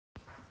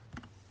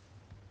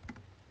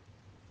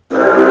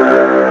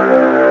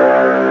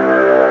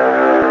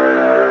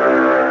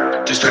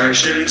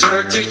Distraction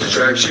tactics,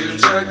 distraction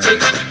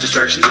tactics,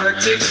 distraction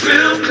tactics,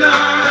 film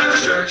climb.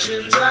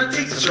 Distraction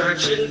tactics,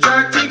 distraction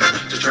tactics,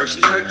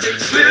 distraction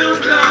tactics, film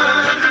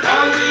climb.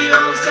 All we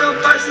all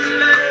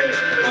self-isolate,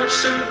 watch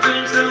some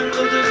things, don't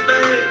go to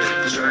bed.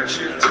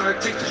 Distraction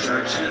tactics,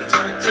 distraction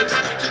tactics,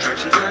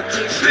 distraction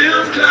tactics,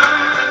 film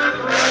climb.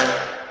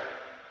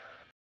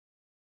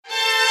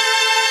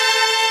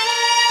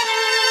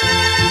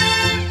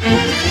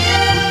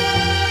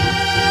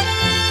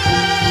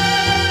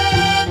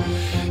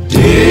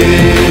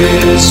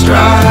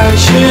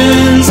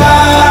 Distraction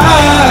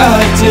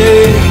tactics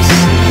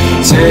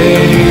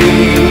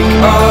take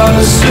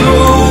us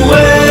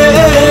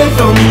away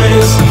from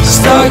this.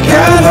 Stuck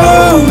at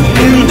home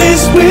in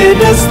this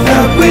weirdness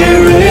that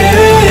we're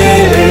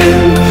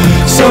in.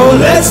 So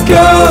let's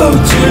go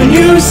to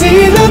New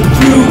Zealand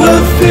through a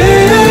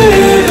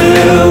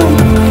film.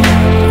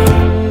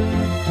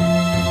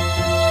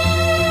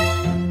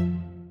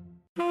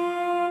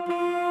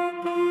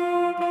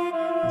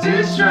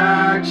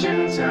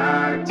 Distraction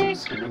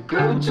tactics, gonna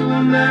go to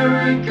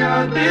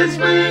America this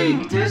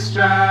week.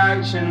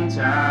 Distraction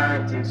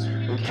tactics,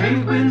 with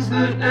Kate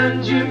Winslet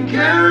and Jim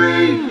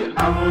Carrey.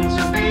 I want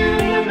to be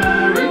in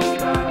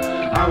America,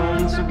 I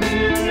want to be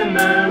in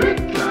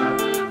America,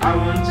 I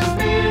want to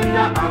be in,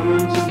 I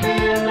want to be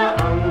in, I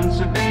want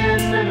to be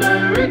in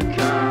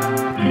America.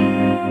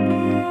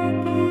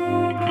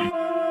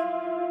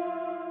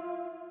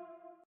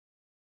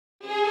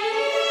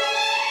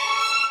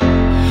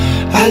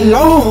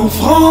 Allons en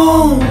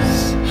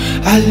France,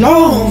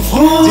 allons en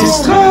France.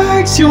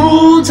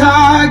 Distraction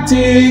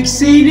tactique,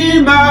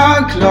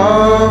 cinéma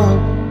club.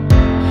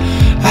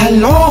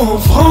 Allons en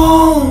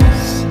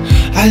France,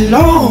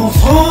 allons en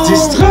France.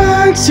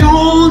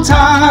 Distraction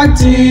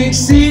tactique,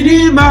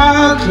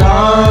 cinéma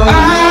club.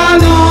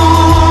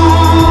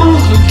 Allons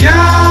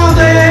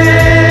regarder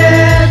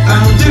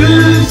un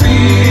deux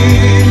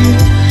films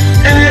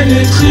et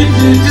les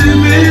triples de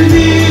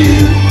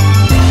Belleville.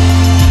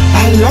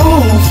 Allons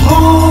en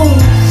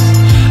France,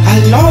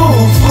 allons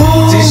en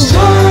France.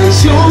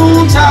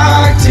 Distraction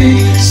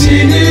tactique,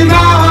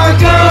 cinéma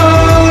club.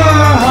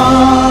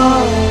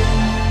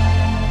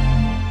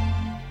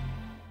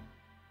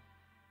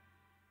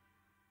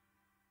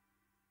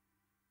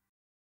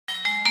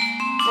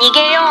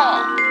 이게요.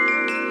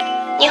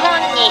 일본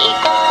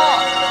이거.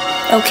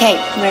 Okay,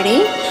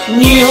 ready?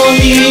 日本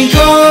に行こ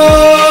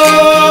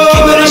う。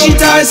君らし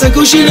たい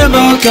作詞の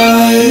魔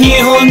界。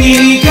日本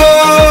に行こ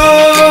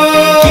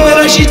う。君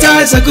らし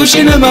たい作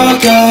詞の魔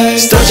界。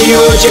スタジオ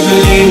ジブ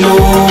リの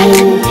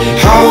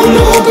顔の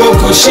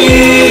起こし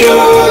よ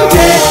うで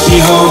日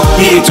本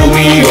に飛び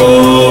よ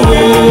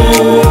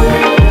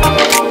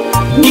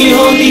う。日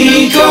本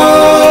に行こ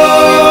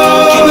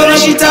う。君ら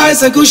したい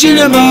作詞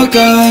の魔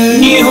界。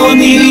日本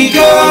に行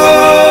こう。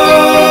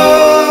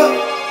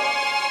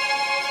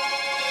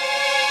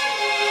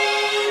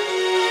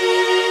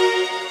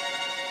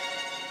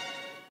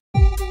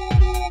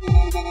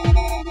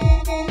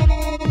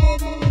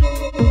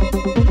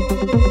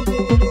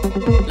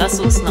Lass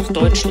uns nach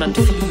Deutschland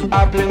fliegen.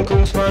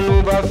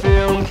 Ablenkungsmanöver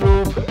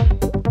Filmclub.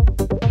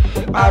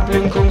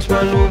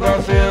 Ablenkungsmanöver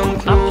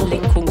Filmclub.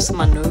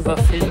 Ablenkungsmanöver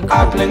Filmclub.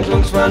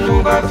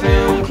 Ablenkungsmanöver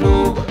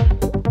Filmclub.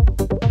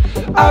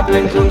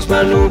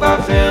 Ablenkungsmanöver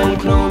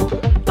Filmclub.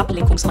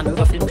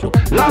 Ablenkungsmanöver Filmclub.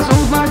 Lass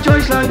uns nach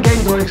Deutschland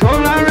gehen, durch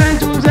Lolland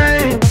zu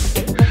sehen.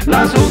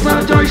 Lass uns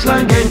nach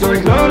Deutschland gehen,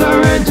 durch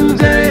Lolland zu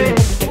sehen.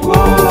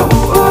 Wow,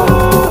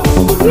 oh,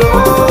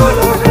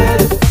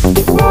 Lolland.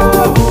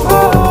 Wow,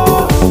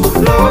 oh,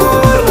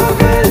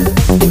 Lolland.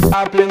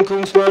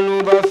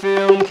 Ablenkungsmanöver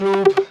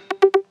Filmclub.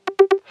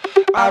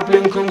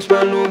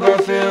 Ablenkungsmanöver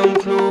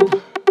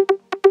Filmclub.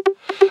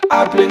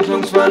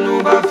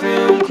 Ablenkungsmanöver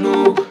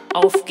Filmclub.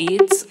 Auf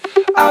geht's.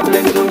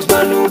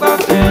 Ablenkungsmanöver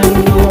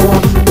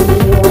Filmclub.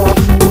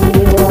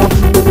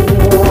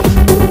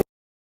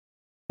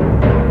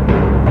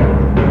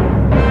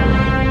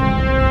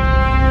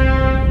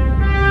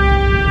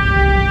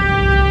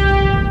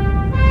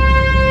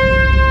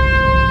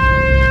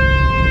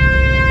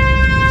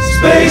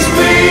 Space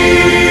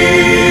Queen.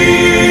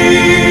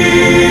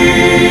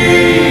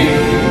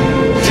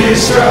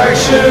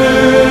 Distraction.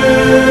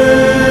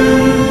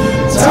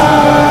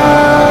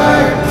 Tactics.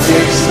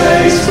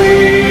 Space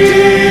Queen.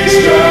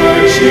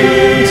 Distraction.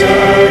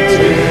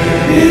 Tactics.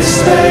 It's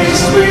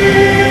Space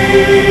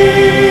Queen.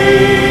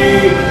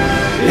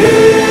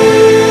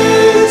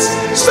 It's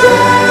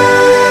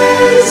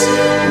Space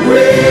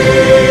Queen.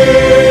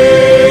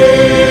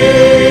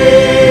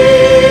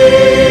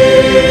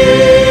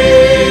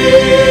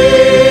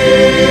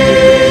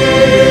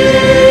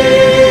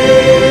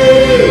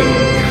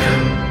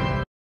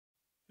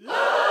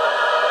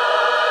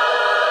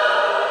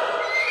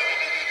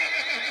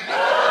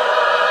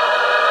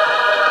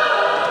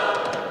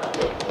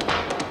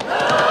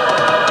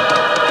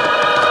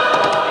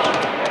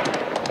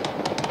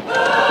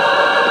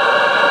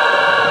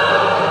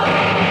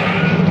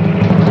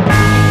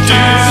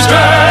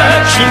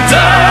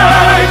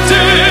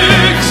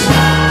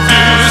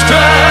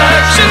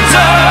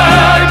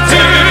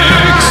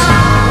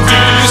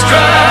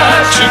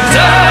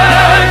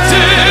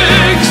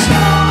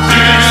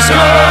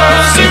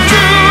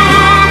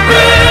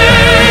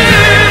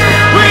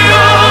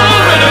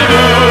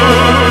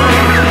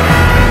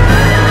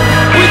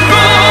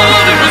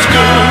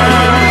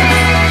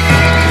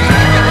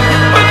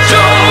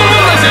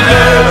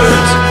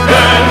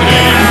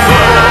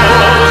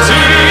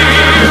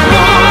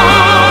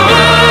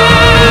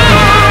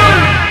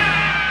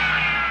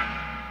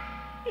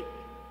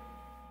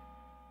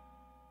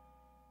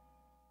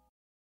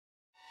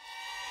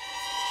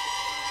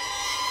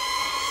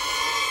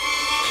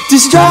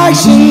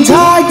 Distraction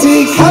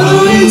tactics,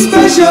 Halloween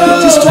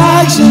special.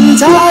 Distraction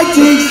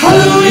tactics,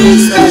 Halloween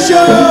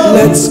special.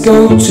 Let's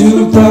go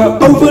to the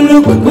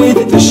Overlook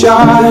with The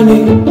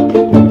Shining.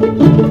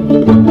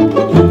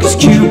 Cause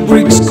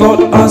Kubrick's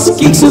got us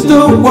geeks of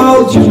the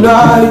world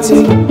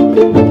uniting.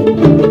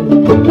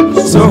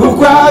 So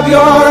grab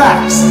your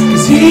axe,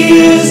 cause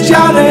he is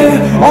Johnny.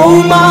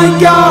 Oh my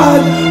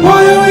God,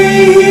 why are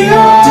we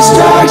here?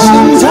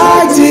 Distraction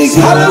tactics,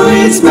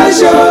 Halloween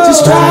special.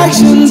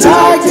 Distraction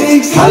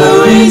tactics,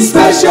 Halloween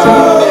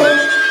special.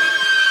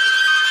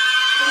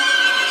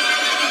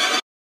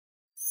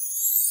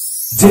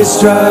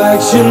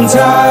 Distraction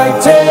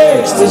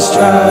tactics,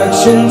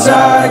 distraction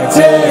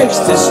tactics,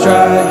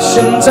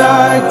 distraction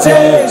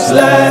tactics.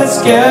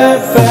 Let's get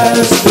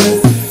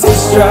festive.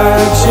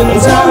 Distraction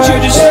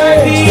tactics,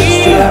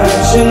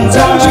 distraction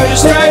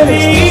tactics,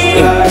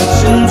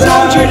 distraction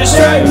tactics.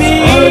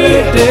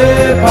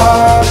 Holiday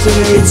party.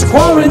 It's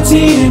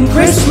quarantine and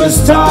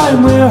Christmas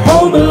time. We're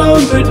home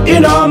alone, but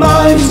in our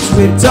minds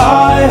we're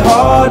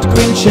die-hard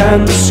Grinch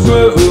and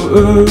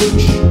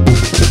Scrooge.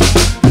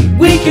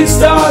 We can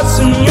start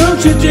some new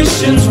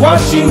traditions,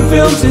 watching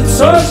films at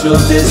social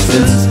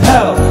distance.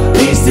 Hell, at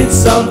least it's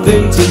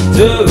something to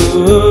do.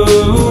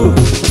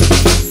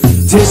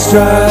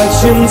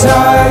 Distraction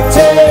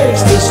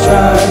tactics,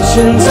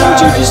 distraction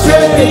tactics,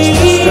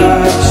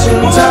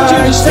 distraction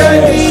tactics.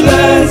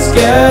 Let's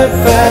get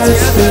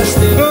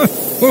festive.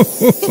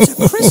 It's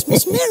a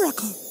Christmas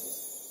miracle.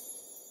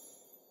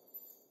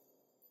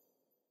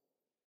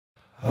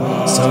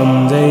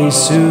 Someday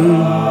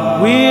soon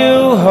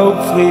we'll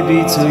hopefully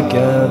be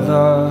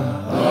together,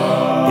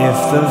 if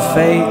the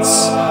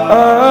fates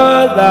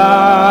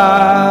allow.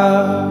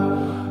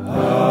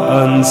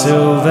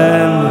 Until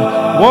then,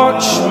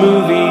 watch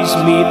movies,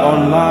 meet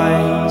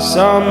online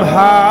somehow.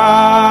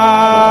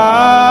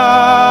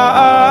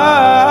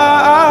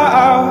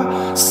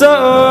 So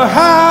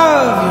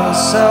have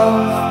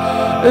yourself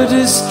a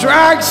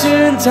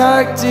distraction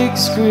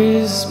tactics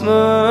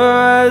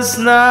Christmas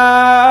now.